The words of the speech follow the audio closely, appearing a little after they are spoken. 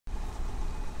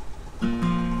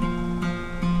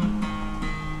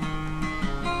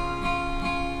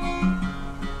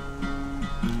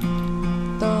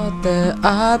that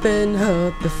I've been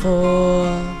hurt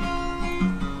before,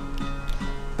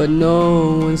 but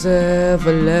no one's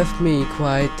ever left me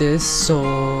quite this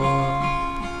sore.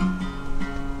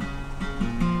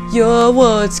 Your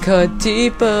words cut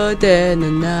deeper than a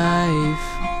knife.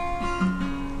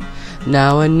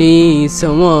 Now I need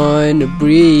someone to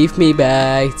breathe me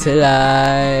back to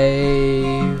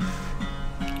life.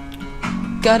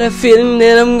 Got a feeling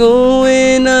that I'm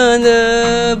going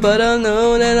under, but I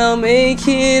know that I'll make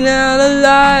it out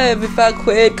alive if I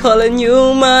quit calling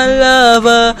you my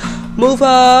lover. Move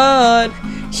on.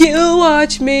 You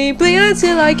watch me bleed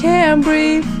until I can't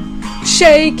breathe,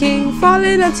 shaking,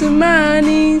 falling onto my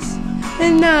knees.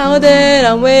 And now that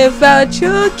I'm without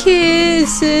your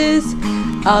kisses,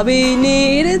 I'll be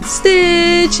needing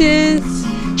stitches,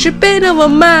 tripping over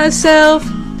myself,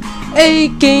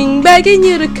 aching, begging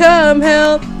you to come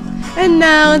help. And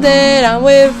now that I'm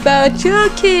without your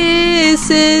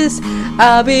kisses,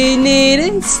 I'll be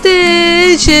needing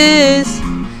stitches,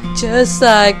 just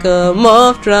like a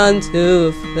moth drawn to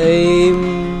a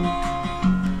flame.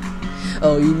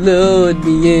 Oh, you lured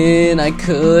me in, I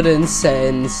couldn't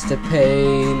sense the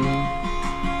pain.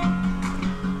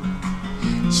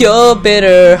 You're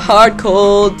bitter, hard,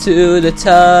 cold to the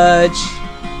touch.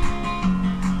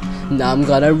 Now I'm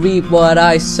gonna reap what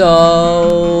I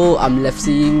sow. I'm left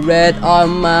seeing red on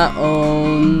my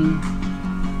own.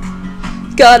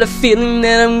 Got a feeling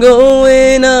that I'm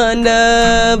going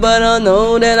under, but I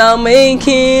know that I'll make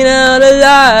it out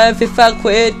alive if I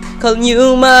quit calling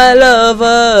you my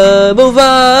lover. Move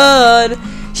on.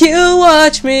 You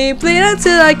watch me bleed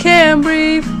until I can't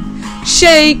breathe,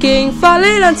 shaking,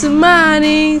 falling onto my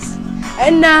knees.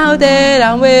 And now that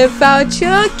I'm without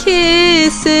your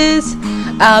kisses,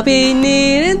 I'll be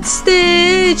needing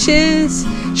stitches,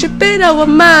 tripping over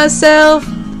myself,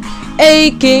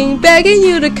 aching, begging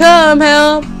you to come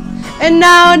help. And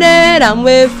now that I'm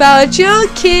without your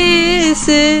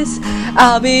kisses,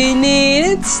 I'll be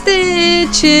needing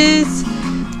stitches.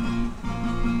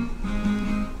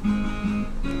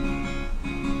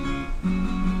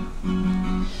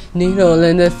 Needle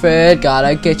in the thread,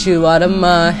 gotta get you out of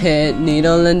my head.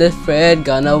 Needle in the thread,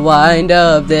 gonna wind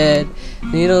up dead.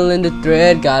 Needle in the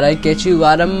thread, gotta get you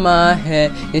out of my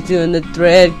head. Needle in the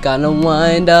thread, gonna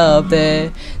wind up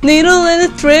dead. Needle in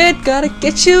the thread, gotta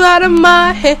get you out of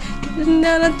my head. Needle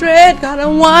in the thread, gotta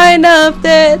wind up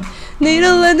dead.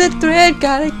 Needle in the thread,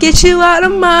 gotta get you out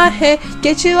of my head.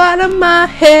 Get you out of my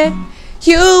head.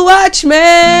 You watch me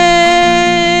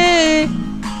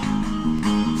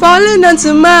falling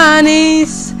onto my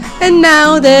knees. And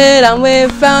now that I'm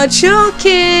without your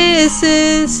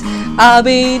kisses, I'll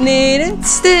be needing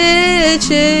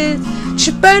stitches,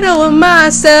 tripping over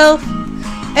myself,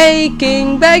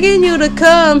 aching, begging you to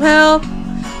come help.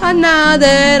 And now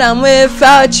that I'm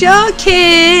without your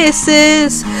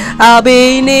kisses, I'll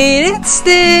be needing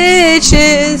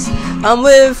stitches. I'm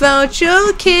without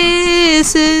your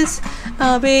kisses,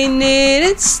 I'll be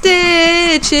needing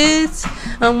stitches.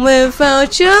 I'm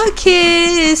without your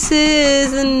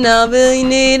kisses, and I'll be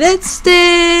needing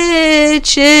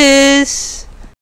stitches.